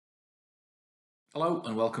Hello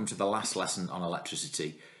and welcome to the last lesson on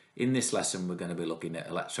electricity. In this lesson we're going to be looking at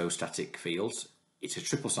electrostatic fields. It's a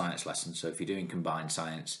triple science lesson, so if you're doing combined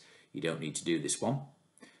science you don't need to do this one.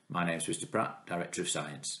 My name is Mr. Pratt, Director of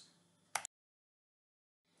Science.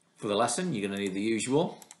 For the lesson you're going to need the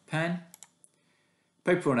usual pen,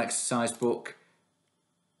 paper and exercise book.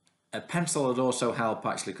 A pencil would also help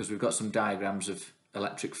actually because we've got some diagrams of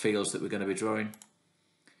electric fields that we're going to be drawing.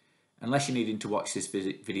 Unless you're needing to watch this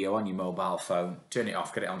video on your mobile phone, turn it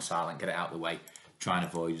off, get it on silent, get it out of the way. Try and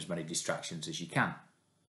avoid as many distractions as you can.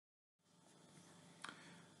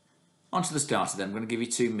 On to the starter then, I'm going to give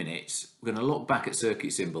you 2 minutes. We're going to look back at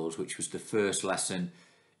circuit symbols, which was the first lesson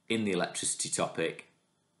in the electricity topic.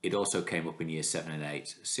 It also came up in year 7 and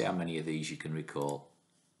 8. See how many of these you can recall.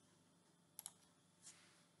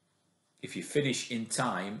 If you finish in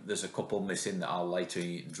time, there's a couple missing that I'll later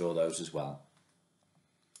draw those as well.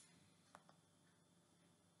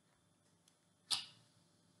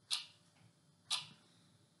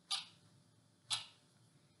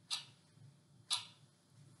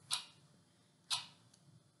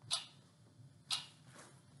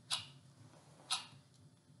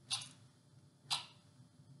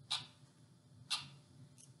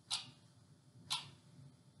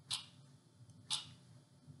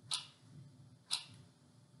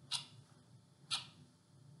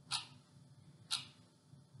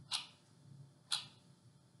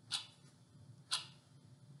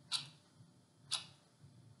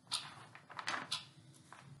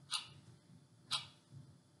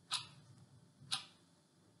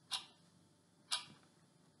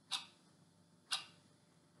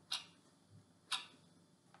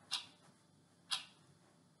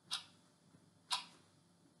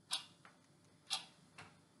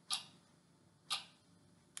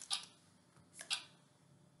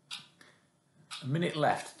 A minute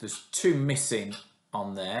left. There's 2 missing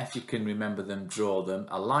on there. If you can remember them, draw them.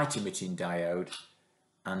 A light emitting diode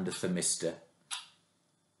and a thermistor.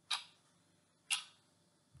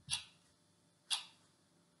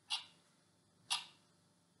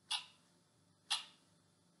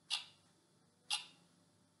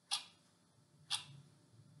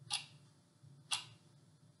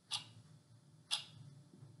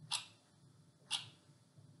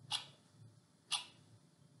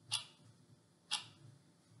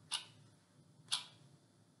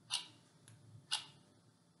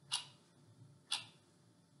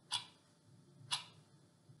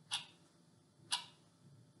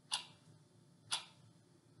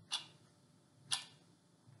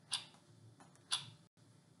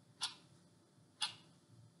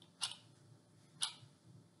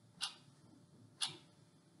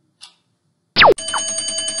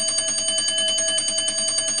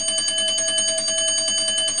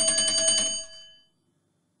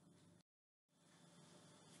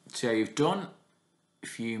 See how you've done.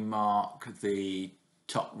 If you mark the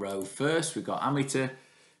top row first, we've got ammeter,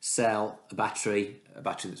 cell, a battery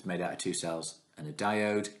that's made out of 2 cells and a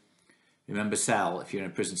diode. Remember cell, if you're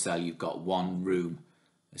in a prison cell you've got 1 room.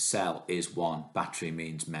 A cell is 1, battery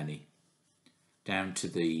means many. Down to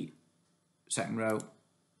the second row,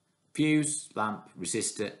 fuse, lamp,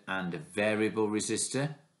 resistor and a variable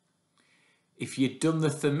resistor. If you'd done the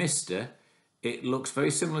thermistor, it looks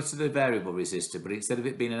very similar to the variable resistor, but instead of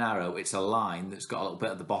it being an arrow, it's a line that's got a little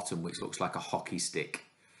bit at the bottom which looks like a hockey stick.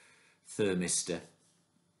 Thermistor.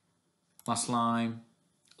 Last line,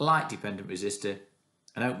 light dependent resistor,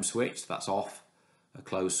 an open switch, that's off, a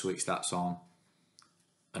closed switch, that's on,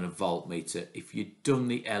 and a voltmeter. If you've done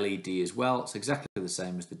the LED as well, it's exactly the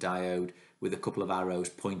same as the diode with a couple of arrows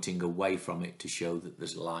pointing away from it to show that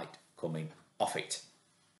there's light coming off it.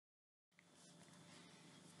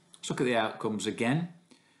 Let's look at the outcomes again.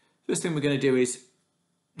 First thing we're going to do is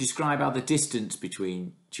describe how the distance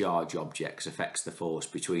between charge objects affects the force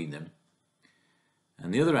between them.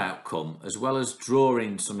 And the other outcome, as well as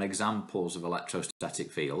drawing some examples of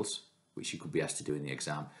electrostatic fields, which you could be asked to do in the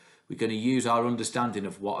exam, we're going to use our understanding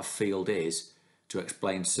of what a field is to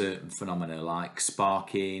explain certain phenomena like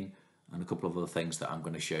sparking and a couple of other things that I'm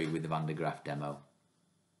going to show you with the Van de Graaff demo.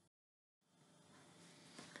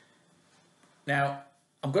 Now,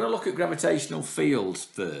 I'm going to look at gravitational fields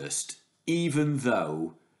first, even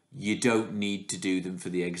though you don't need to do them for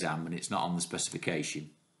the exam and it's not on the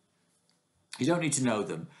specification. You don't need to know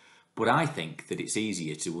them, but I think that it's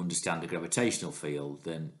easier to understand a gravitational field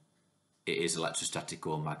than it is electrostatic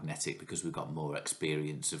or magnetic because we've got more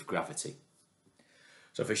experience of gravity.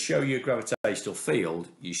 So if I show you a gravitational field,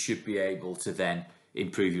 you should be able to then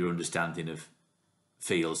improve your understanding of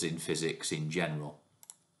fields in physics in general.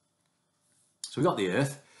 So we've got the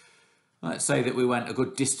Earth. Let's say that we went a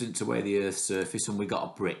good distance away the Earth's surface and we got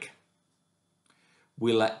a brick.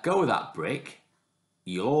 we let go of that brick,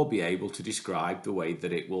 you'll all be able to describe the way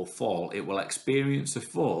that it will fall. It will experience a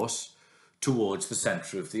force towards the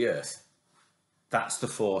centre of the earth. That's the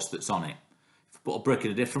force that's on it. If you put a brick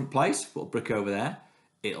in a different place, put a brick over there,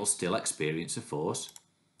 it'll still experience a force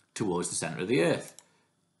towards the centre of the earth.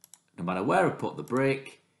 No matter where I put the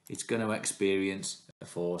brick, it's going to experience a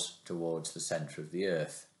force towards the centre of the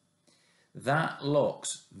earth. That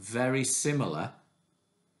looks very similar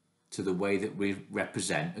to the way that we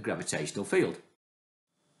represent a gravitational field.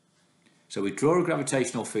 So we draw a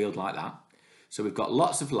gravitational field like that. So we've got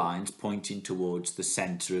lots of lines pointing towards the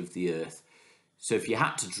centre of the earth. So if you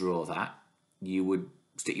had to draw that, you would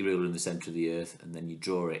stick your ruler in the centre of the earth and then you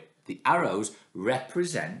draw it. The arrows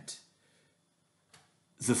represent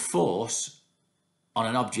the force on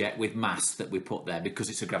an object with mass that we put there, because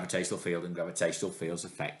it's a gravitational field and gravitational fields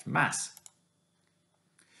affect mass.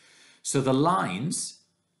 So the lines,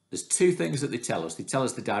 there's two things that they tell us. They tell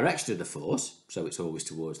us the direction of the force, so it's always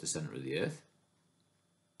towards the centre of the earth.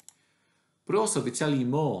 But also they tell you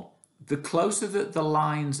more. The closer that the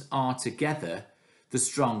lines are together, the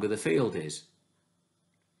stronger the field is.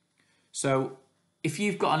 So if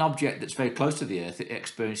you've got an object that's very close to the earth, it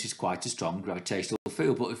experiences quite a strong gravitational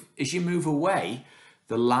field. But as you move away,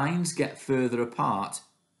 the lines get further apart,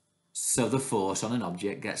 so the force on an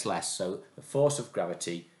object gets less. So the force of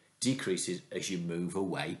gravity decreases as you move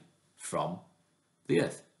away from the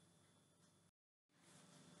earth.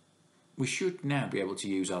 We should now be able to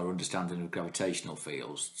use our understanding of gravitational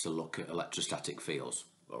fields to look at electrostatic fields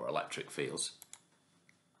or electric fields.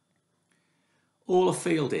 All a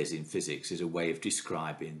field is in physics is a way of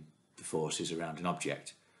describing the forces around an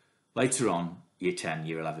object. Later on, year 10,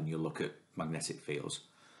 year 11, you'll look at magnetic fields.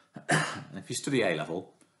 And if you study A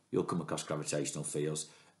level, you'll come across gravitational fields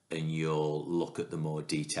and you'll look at the more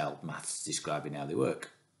detailed maths describing how they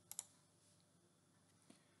work.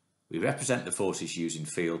 We represent the forces using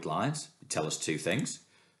field lines. They tell us two things: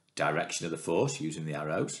 direction of the force using the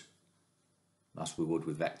arrows, as we would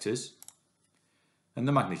with vectors, and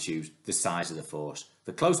the magnitude, the size of the force.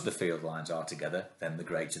 The closer the field lines are together, then the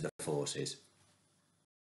greater the force is.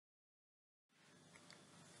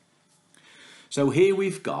 So here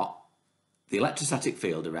we've got the electrostatic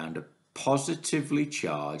field around a positively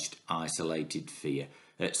charged isolated sphere.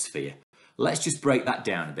 Let's just break that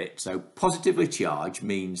down a bit. So positively charged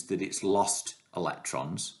means that it's lost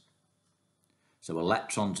electrons. So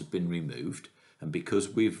electrons have been removed, and because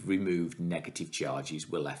we've removed negative charges,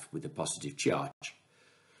 we're left with a positive charge.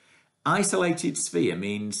 Isolated sphere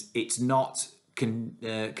means it's not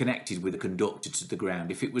connected with a conductor to the ground.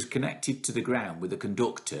 If it was connected to the ground with a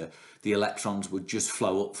conductor, the electrons would just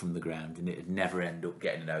flow up from the ground and it'd never end up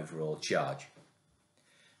getting an overall charge.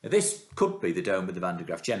 Now this could be the dome with the Van de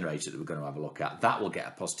Graaff generator that we're going to have a look at. That will get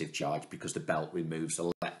a positive charge because the belt removes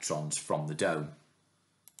electrons from the dome.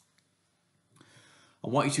 I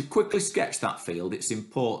want you to quickly sketch that field. It's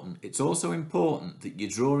important. It's also important that you're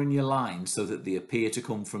drawing your lines so that they appear to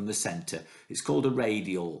come from the centre. It's called a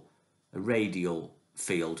radial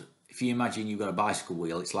field. If you imagine you've got a bicycle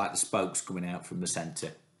wheel, it's like the spokes coming out from the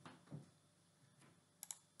centre.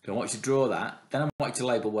 So I want you to draw that. Then I want you to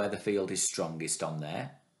label where the field is strongest on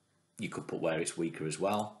there. You could put where it's weaker as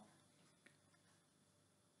well.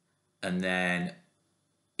 And then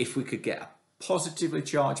if we could get a positively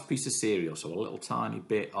charged piece of cereal, so a little tiny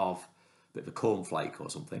bit of a cornflake or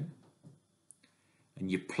something, and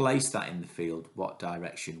you place that in the field, what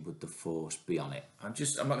direction would the force be on it? I'm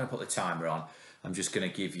not going to put the timer on. I'm just going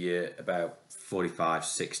to give you about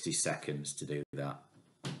 45-60 seconds to do that.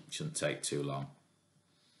 It shouldn't take too long.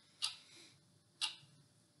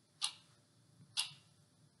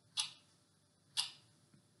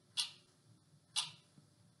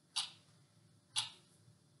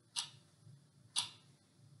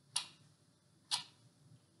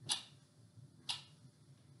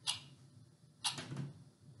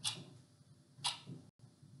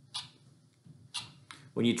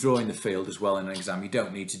 When you're drawing the field as well in an exam, you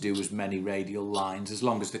don't need to do as many radial lines. As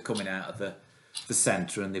long as they're coming out of the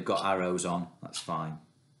centre and they've got arrows on, that's fine.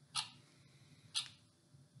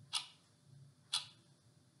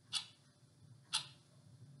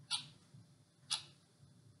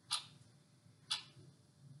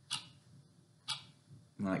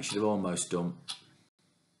 Right, you should have almost done.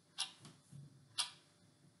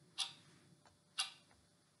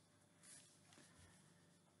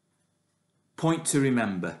 Point to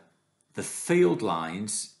remember, the field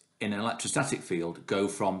lines in an electrostatic field go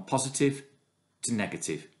from positive to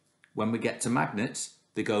negative. When we get to magnets,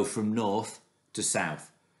 they go from north to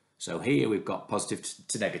south. So here we've got positive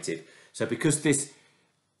to negative. So because this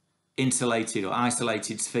insulated or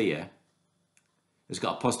isolated sphere has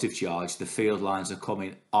got a positive charge, the field lines are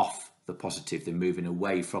coming off the positive, they're moving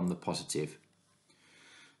away from the positive.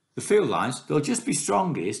 The field lines, they'll just be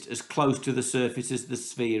strongest as close to the surface of the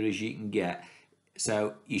sphere as you can get.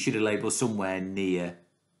 So you should have labelled somewhere near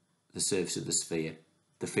the surface of the sphere.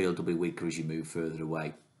 The field will be weaker as you move further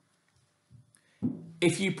away.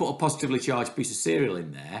 If you put a positively charged piece of cereal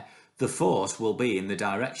in there, the force will be in the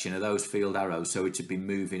direction of those field arrows, so it would be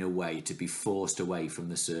moving away, to be forced away from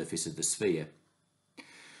the surface of the sphere.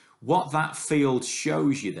 What that field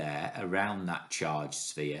shows you there around that charged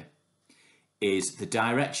sphere is the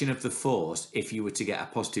direction of the force if you were to get a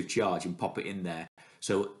positive charge and pop it in there.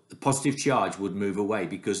 So the positive charge would move away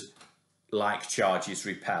because like charges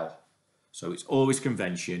repel. So it's always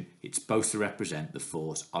convention, it's supposed to represent the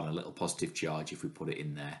force on a little positive charge if we put it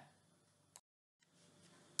in there.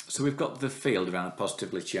 So we've got the field around a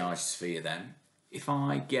positively charged sphere then. If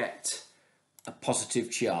I get a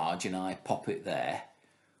positive charge and I pop it there,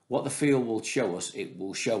 what the field will show us, it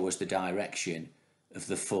will show us the direction of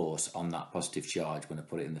the force on that positive charge when I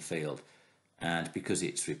put it in the field. And because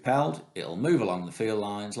it's repelled, it'll move along the field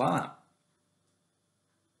lines like that.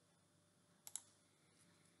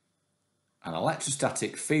 An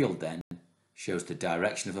electrostatic field then shows the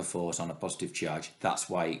direction of a force on a positive charge. That's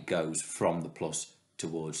why it goes from the plus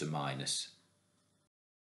towards the minus.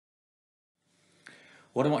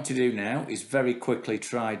 What I want to do now is very quickly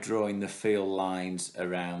try drawing the field lines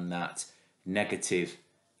around that negative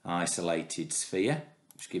isolated sphere.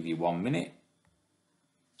 Just give you 1 minute.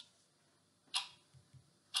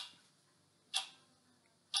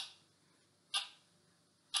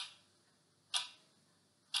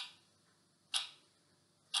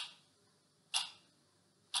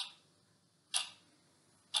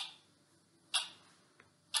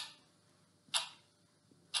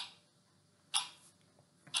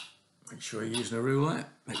 Make sure you're using a ruler,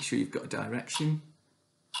 make sure you've got a direction.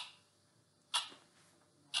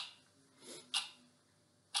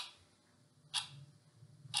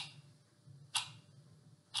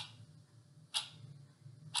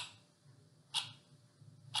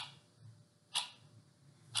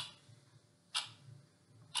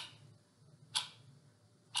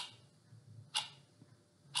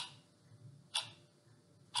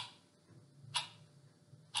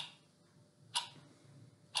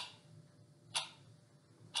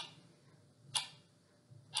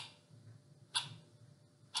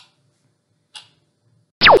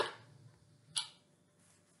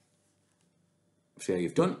 See how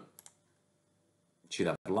you've done. It should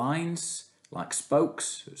have lines like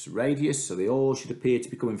spokes, it's radius, so they all should appear to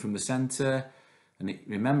be coming from the centre. And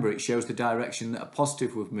remember, it shows the direction that a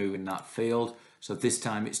positive would move in that field. So this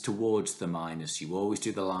time it's towards the minus. You always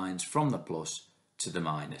do the lines from the plus to the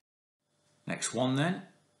minus. Next one then,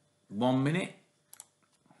 1 minute.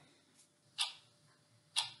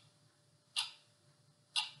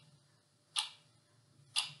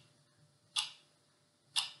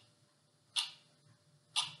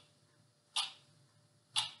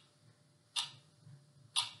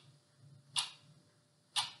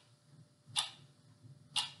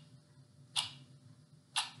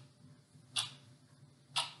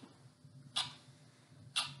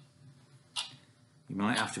 You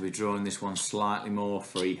might have to be drawing this one slightly more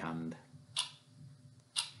freehand.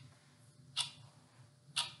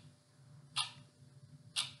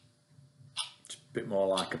 It's a bit more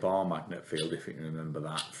like a bar magnet field, if you can remember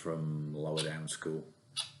that from lower down school.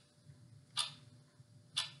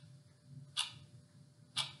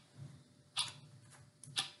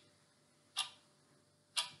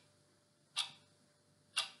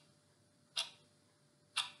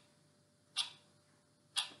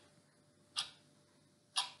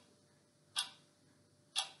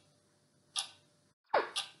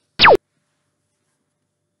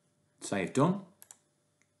 So you've done.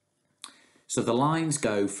 So the lines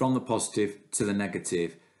go from the positive to the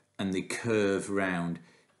negative and they curve round.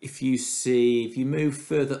 If you move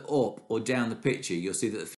further up or down the picture, you'll see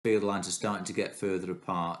that the field lines are starting to get further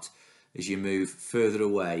apart. As you move further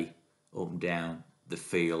away, up and down, the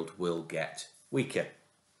field will get weaker.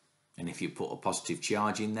 And if you put a positive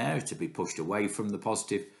charge in there to be pushed away from the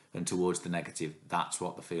positive and towards the negative, that's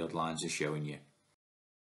what the field lines are showing you.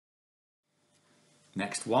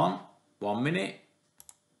 Next one, 1 minute.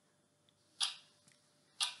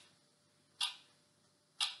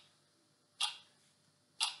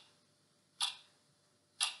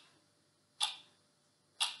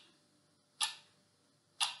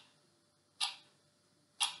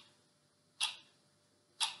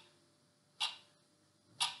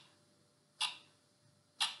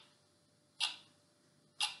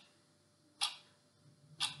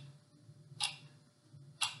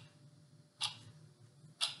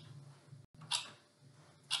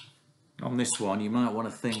 On this one, you might want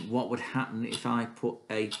to think, what would happen if I put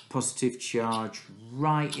a positive charge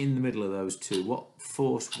right in the middle of those two? What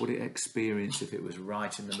force would it experience if it was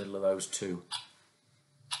right in the middle of those two?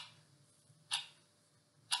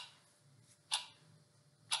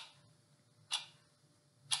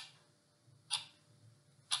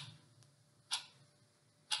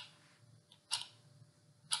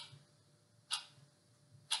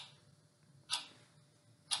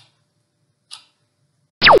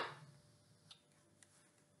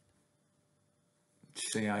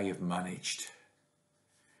 See how you've managed.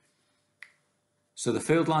 So the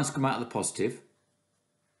field lines come out of the positive.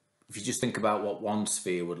 If you just think about what one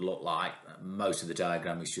sphere would look like, most of the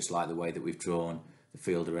diagram is just like the way that we've drawn the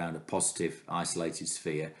field around a positive isolated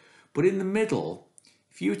sphere. But in the middle,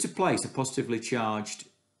 if you were to place a positively charged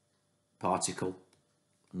particle,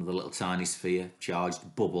 another little tiny sphere,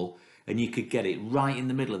 charged bubble, and you could get it right in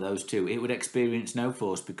the middle of those two, it would experience no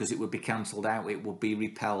force because it would be cancelled out, it would be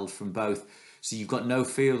repelled from both. So you've got no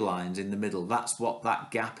field lines in the middle. That's what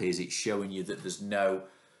that gap is. It's showing you that there's no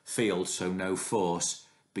field, so no force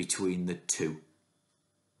between the two.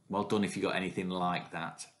 Well done if you got anything like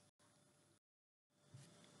that.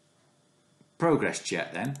 Progress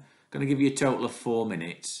check then. Going to give you a total of 4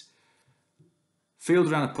 minutes.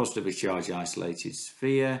 Field around a positively charged isolated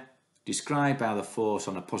sphere. Describe how the force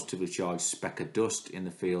on a positively charged speck of dust in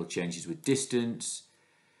the field changes with distance.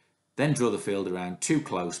 Then draw the field around two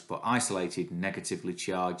close but isolated negatively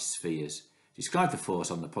charged spheres. Describe the force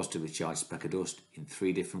on the positively charged speck of dust in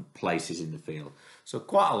 3 different places in the field. So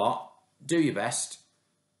quite a lot. Do your best.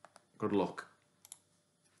 Good luck.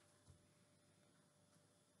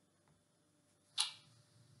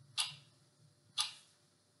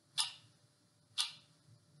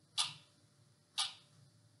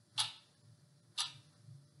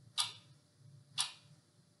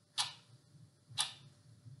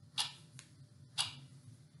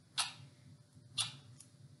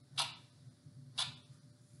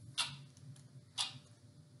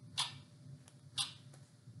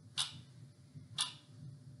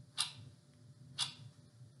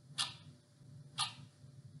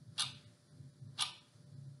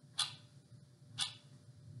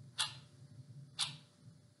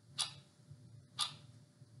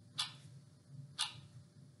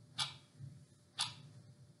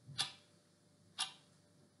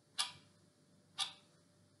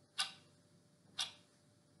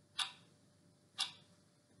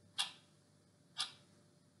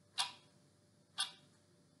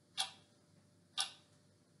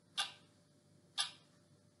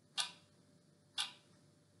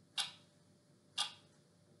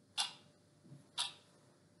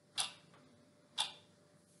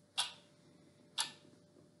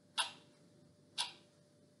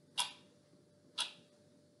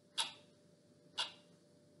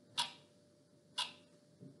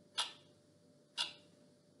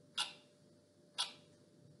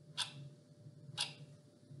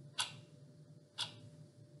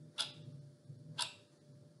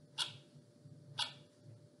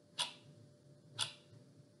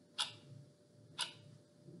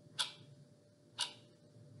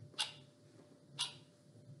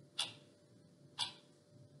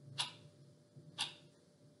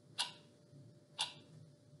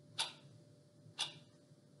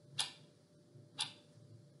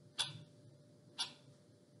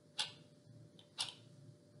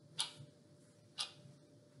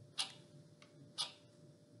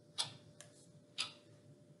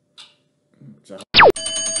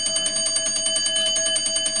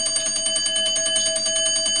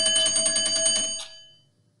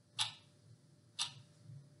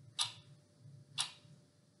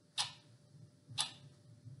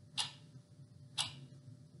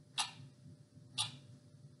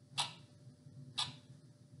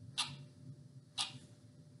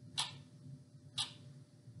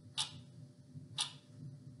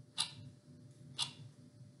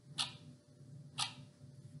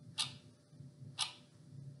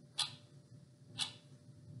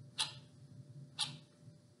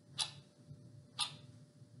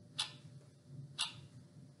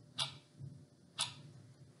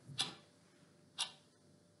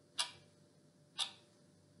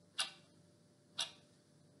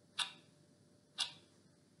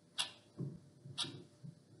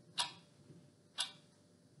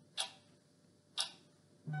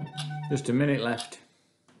 Just a minute left.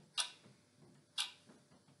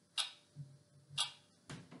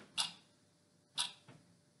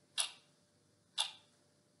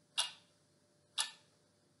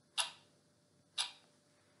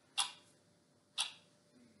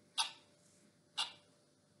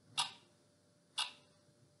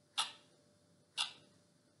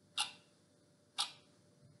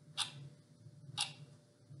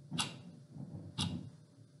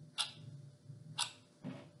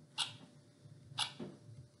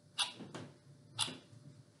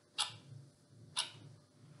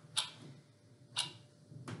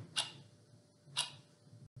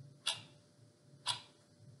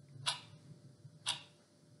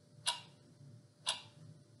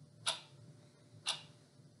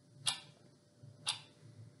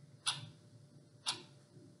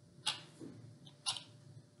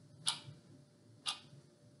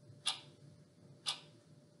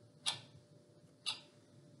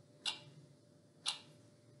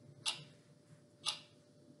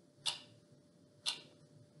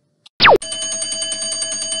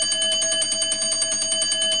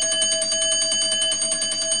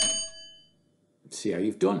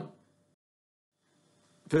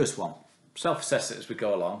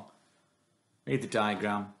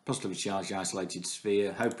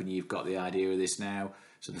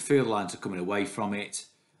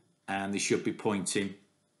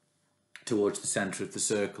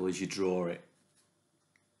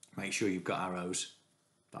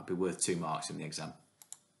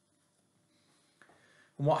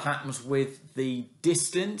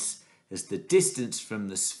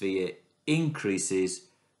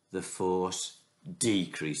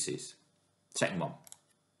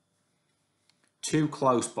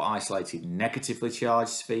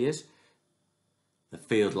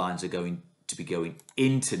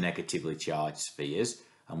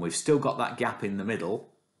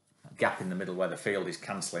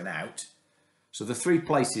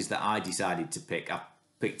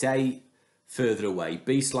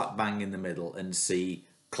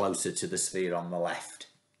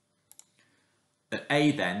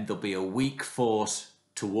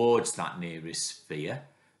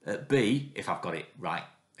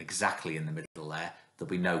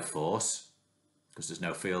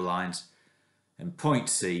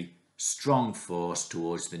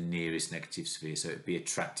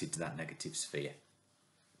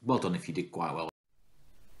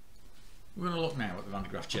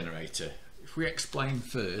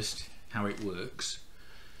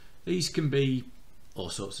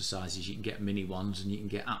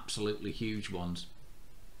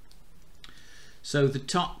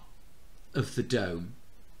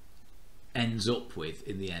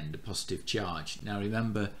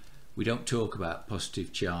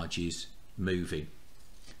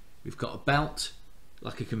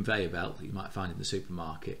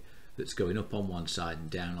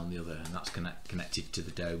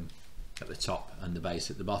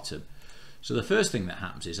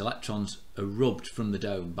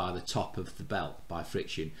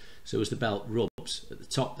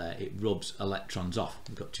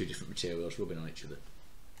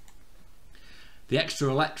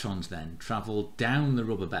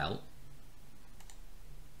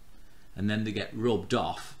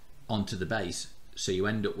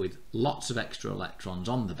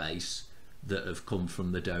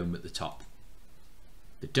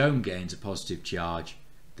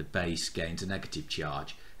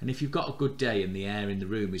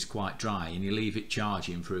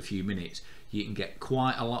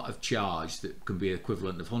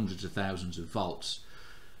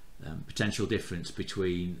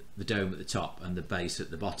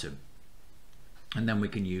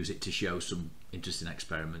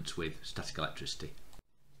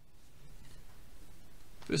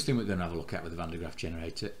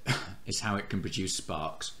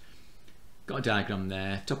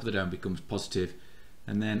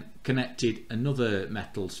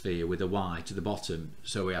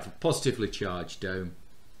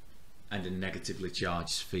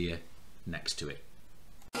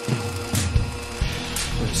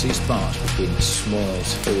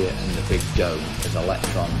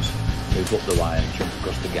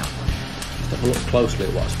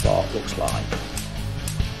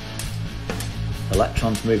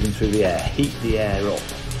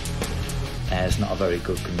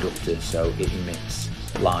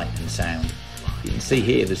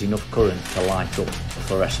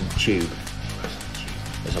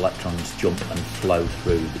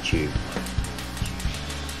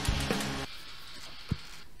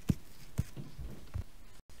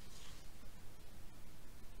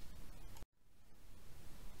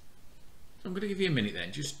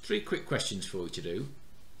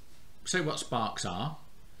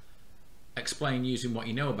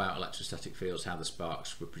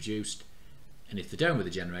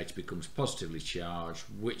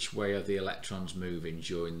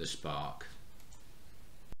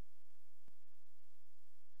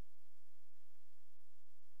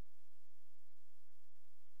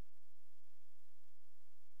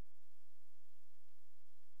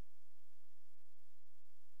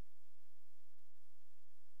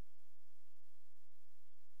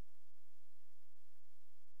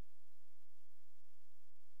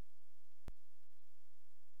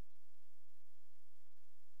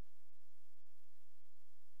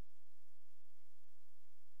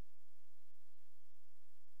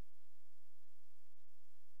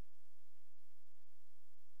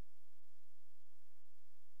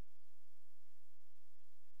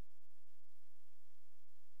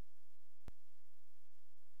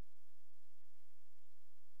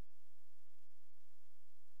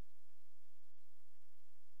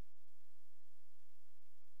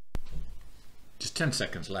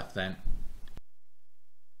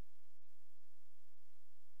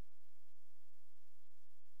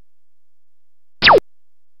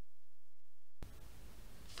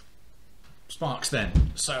 Sparks then.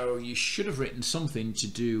 So you should have written something to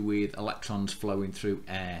do with electrons flowing through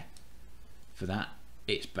air. For that,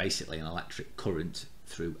 it's basically an electric current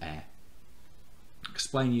through air.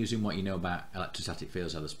 Explain using what you know about electrostatic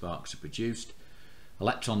fields how the sparks are produced.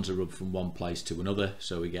 Electrons are rubbed from one place to another,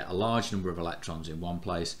 so we get a large number of electrons in one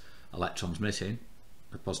place, electrons missing,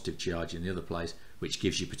 a positive charge in the other place, which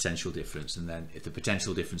gives you potential difference, and then if the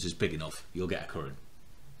potential difference is big enough, you'll get a current.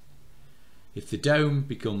 If the dome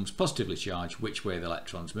becomes positively charged, which way are the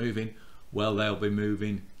electrons moving? Well, they'll be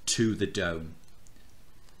moving to the dome,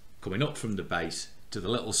 coming up from the base to the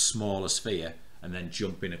little smaller sphere and then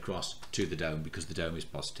jumping across to the dome because the dome is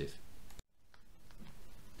positive.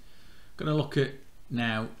 I'm going to look at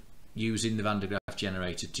now using the Van de Graaff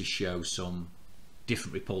generator to show some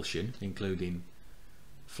different repulsion, including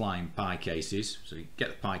flying pi cases. So you get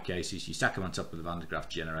the pi cases, you stack them on top of the Van de Graaff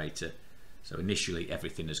generator. So initially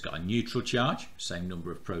everything has got a neutral charge, same number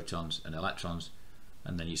of protons and electrons,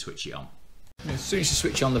 and then you switch it on. As soon as you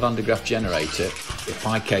switch on the Van de Graaff generator, the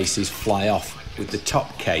pi cases fly off with the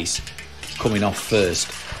top case coming off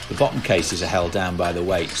first. The bottom cases are held down by the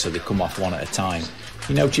weight, so they come off one at a time.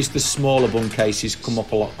 You notice the smaller bung cases come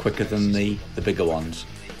up a lot quicker than the bigger ones.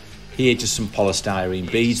 Here just some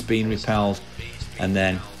polystyrene beads being repelled, and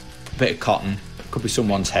then a bit of cotton, could be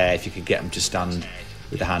someone's hair if you could get them to stand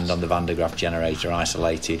with a hand on the Van de Graaff generator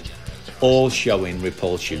isolated, all showing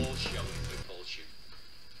repulsion.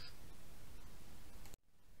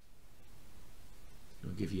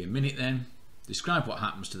 I'll give you a minute then. Describe what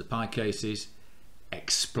happens to the pi cases,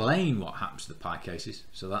 explain what happens to the pi cases,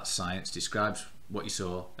 so that's science, describes what you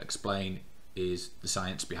saw, explain is the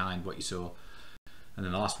science behind what you saw, and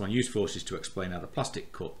then the last one, use forces to explain how the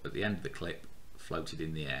plastic cup at the end of the clip floated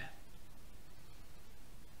in the air.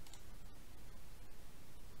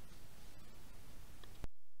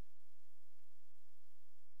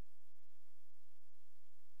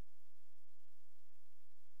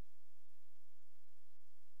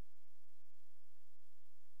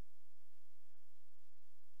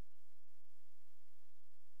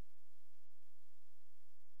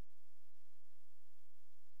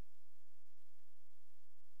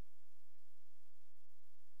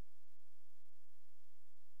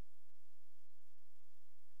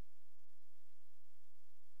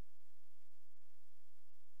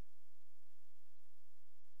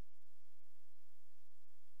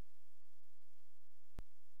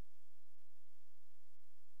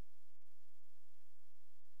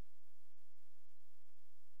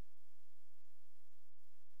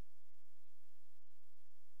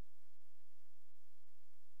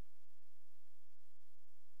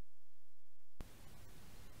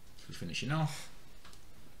 Finishing off.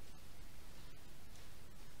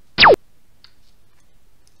 So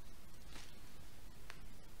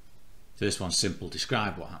this one's simple.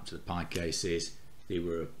 Describe what happened to the pi cases. They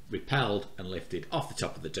were repelled and lifted off the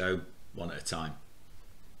top of the dome one at a time.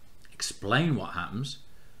 Explain what happens.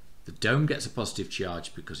 The dome gets a positive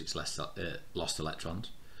charge because it's lost electrons.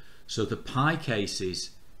 So the pi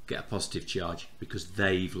cases get a positive charge because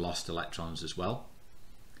they've lost electrons as well.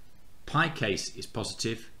 Pi case is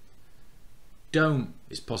positive. Dome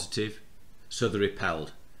is positive, so they're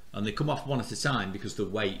repelled, and they come off one at a time because the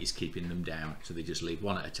weight is keeping them down, so they just leave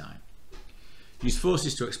one at a time. Use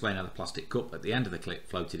forces to explain how the plastic cup at the end of the clip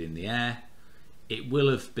floated in the air. It will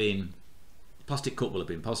have been, the plastic cup will have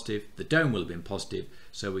been positive, the dome will have been positive,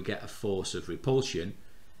 so we get a force of repulsion.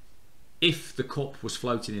 If the cup was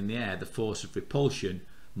floating in the air, the force of repulsion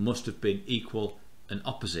must have been equal and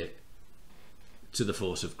opposite to the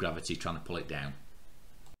force of gravity trying to pull it down.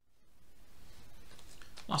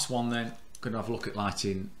 Last one then, going to have a look at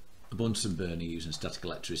lighting a Bunsen burner using static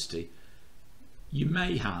electricity. You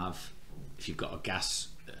may have, if you've got a gas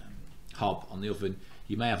hob on the oven,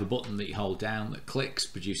 you may have a button that you hold down that clicks,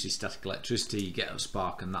 produces static electricity, you get a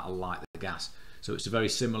spark and that'll light the gas. So it's a very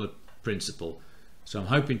similar principle. So I'm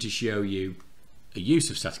hoping to show you a use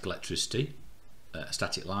of static electricity, a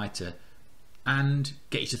static lighter, and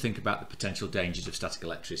get you to think about the potential dangers of static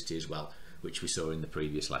electricity as well, which we saw in the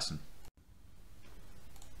previous lesson.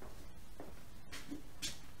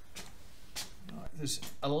 There's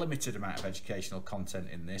a limited amount of educational content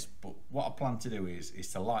in this, but what I plan to do is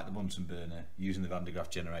to light the Bunsen burner using the Van de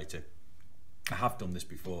Graaff generator. I have done this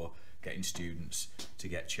before, getting students to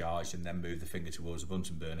get charged and then move the finger towards the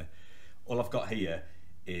Bunsen burner. All I've got here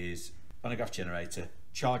is Van de Graaff generator,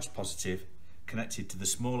 charged positive, connected to the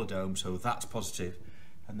smaller dome, so that's positive,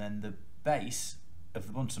 and then the base of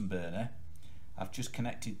the Bunsen burner, I've just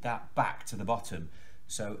connected that back to the bottom.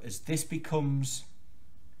 So as this becomes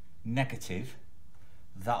negative,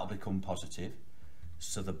 that'll become positive,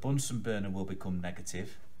 so the Bunsen burner will become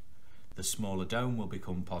negative, the smaller dome will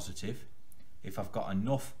become positive. If I've got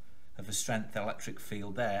enough of a strength electric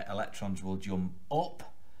field there, electrons will jump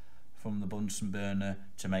up from the Bunsen burner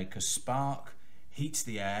to make a spark, heats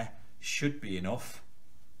the air, should be enough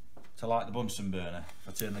to light the Bunsen burner. If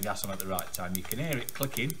I turn the gas on at the right time, you can hear it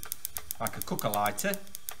clicking like a cooker lighter.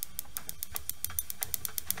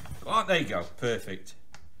 Oh, there you go, perfect.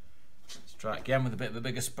 Let's try it again with a bit of a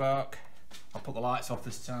bigger spark. I'll put the lights off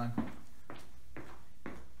this time.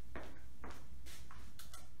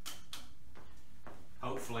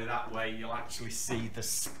 Hopefully that way you'll actually see the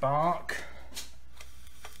spark.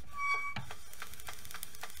 I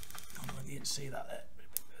don't know whether you can see that there.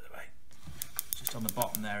 Just on the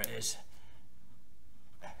bottom there it is.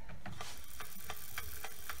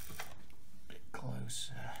 Bit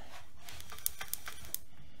closer.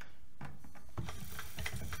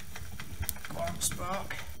 Come on,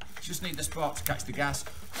 spark. Just need the spark to catch the gas.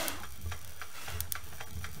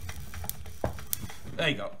 There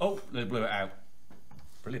you go. Oh, they blew it out.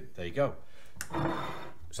 Brilliant, there you go.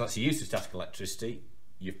 So that's the use of static electricity.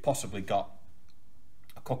 You've possibly got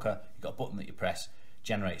a cooker, you've got a button that you press,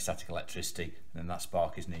 generates static electricity, and then that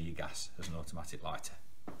spark is near your gas as an automatic lighter.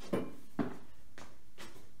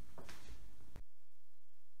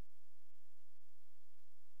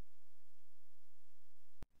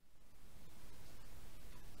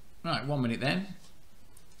 Right, 1 minute then.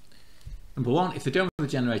 Number one, if the dome of the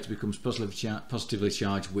generator becomes positively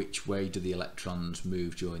charged, which way do the electrons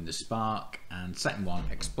move during the spark? And second one,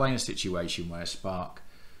 explain a situation where a spark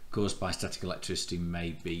caused by static electricity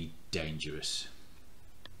may be dangerous.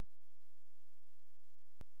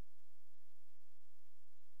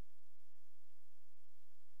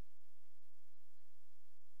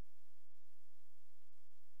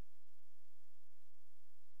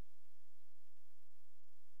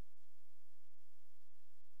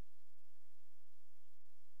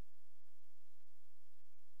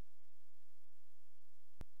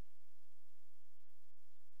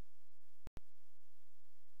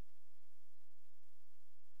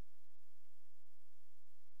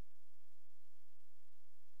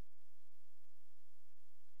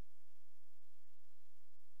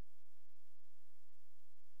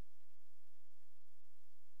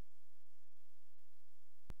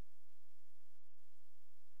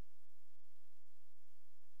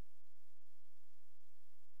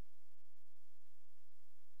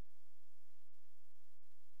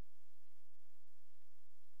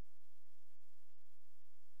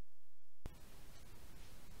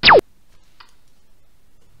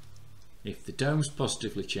 If the dome's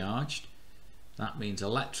positively charged, that means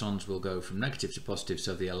electrons will go from negative to positive,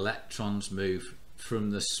 so the electrons move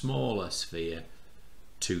from the smaller sphere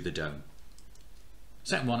to the dome.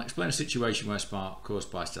 Second one, explain a situation where a spark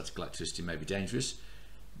caused by static electricity may be dangerous.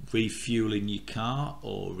 Refueling your car,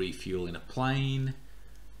 or refueling a plane,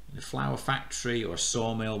 in a flour factory or a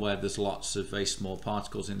sawmill where there's lots of very small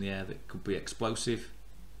particles in the air that could be explosive.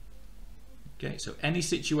 Okay, so any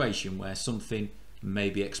situation where something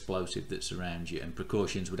may be explosive that's around you, and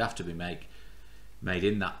precautions would have to be made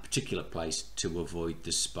in that particular place to avoid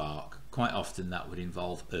the spark. Quite often that would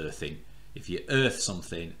involve earthing. If you earth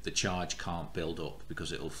something, the charge can't build up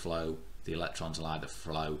because it'll flow, the electrons will either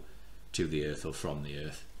flow to the earth or from the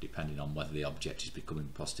earth, depending on whether the object is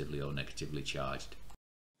becoming positively or negatively charged.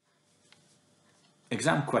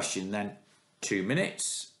 Exam question then, 2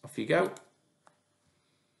 minutes, off you go.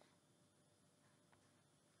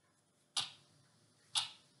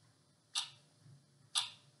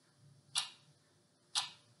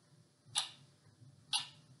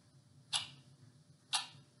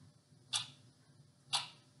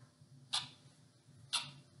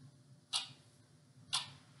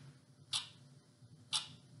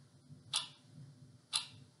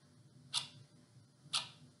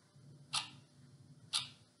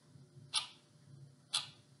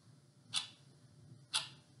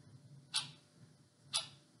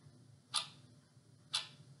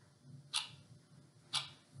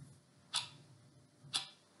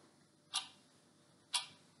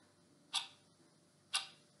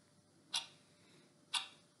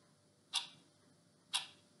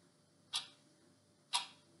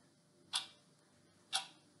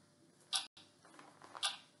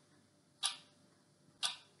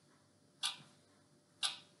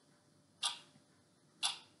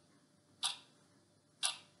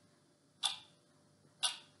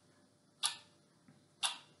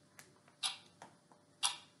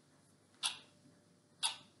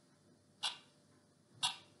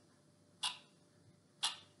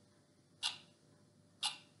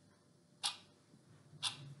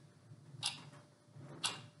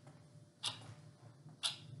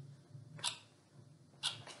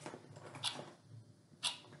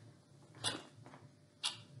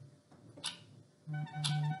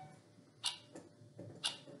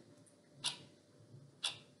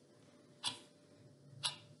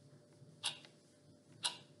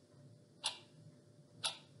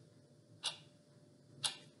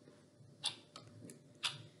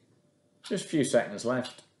 Just a few seconds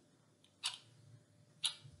left.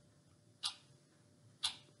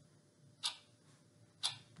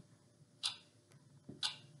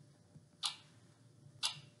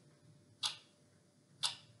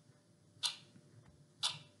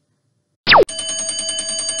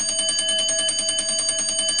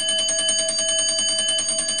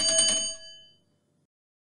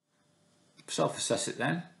 Self-assess it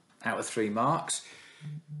then, out of 3 marks.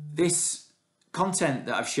 This content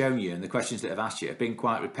that I've shown you and the questions that I've asked you have been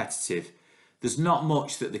quite repetitive. There's not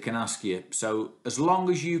much that they can ask you, so as long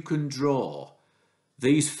as you can draw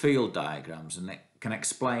these field diagrams and it can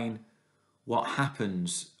explain what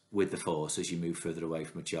happens with the force as you move further away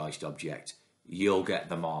from a charged object, you'll get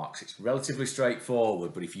the marks. It's relatively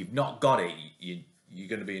straightforward, but if you've not got it, you're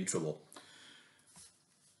going to be in trouble.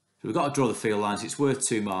 So we've got to draw the field lines. It's worth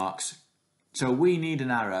 2 marks. So we need an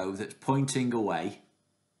arrow that's pointing away,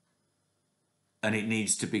 and it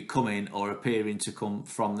needs to be coming or appearing to come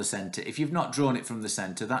from the centre. If you've not drawn it from the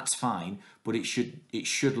centre, that's fine, but it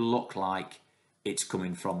should look like it's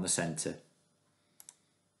coming from the centre.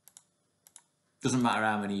 Doesn't matter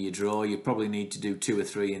how many you draw, you probably need to do 2 or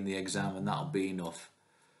 3 in the exam and that'll be enough.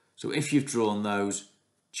 So if you've drawn those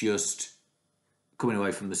just coming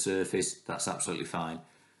away from the surface, that's absolutely fine.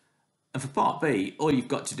 And for part B, all you've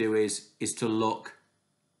got to do is to look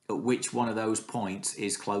at which one of those points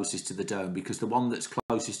is closest to the dome, because the one that's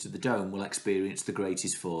closest to the dome will experience the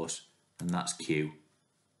greatest force, and that's Q.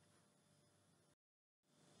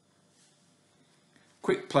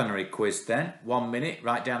 Quick plenary quiz then, 1 minute,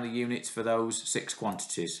 write down the units for those 6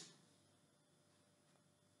 quantities.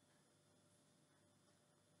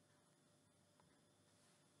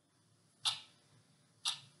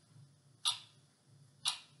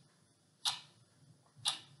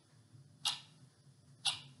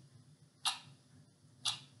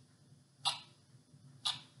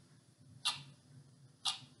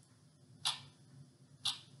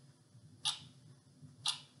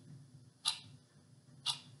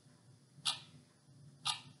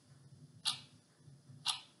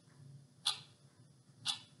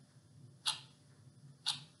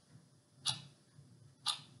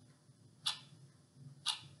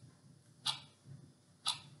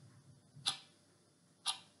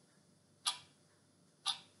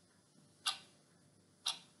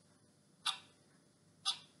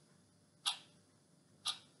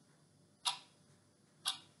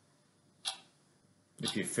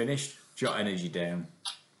 If you've finished, jot energy down.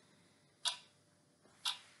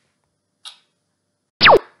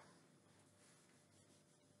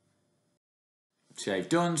 So you've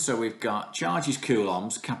done, so we've got charge is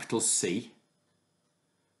coulombs, capital C.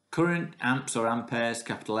 Current, amps or amperes,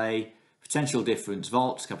 capital A. Potential difference,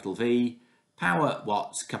 volts, capital V. Power,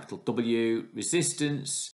 watts, capital W.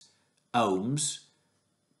 Resistance, ohms,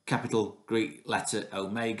 capital Greek letter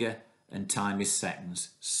omega. And time is seconds,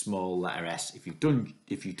 small letter s. If you've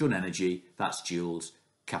done energy, that's joules,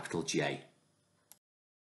 capital J.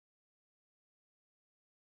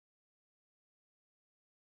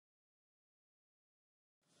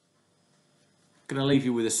 Going to leave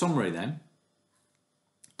you with a summary then.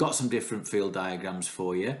 Got some different field diagrams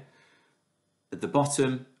for you. At the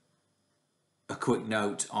bottom, a quick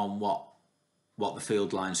note on what the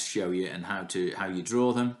field lines show you and how you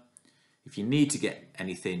draw them. If you need to get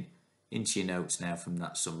anything into your notes now from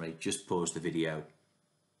that summary, just pause the video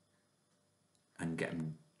and get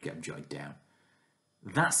them jotted down.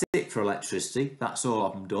 That's it for electricity. That's all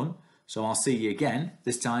I've done. So I'll see you again,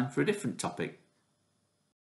 this time for a different topic.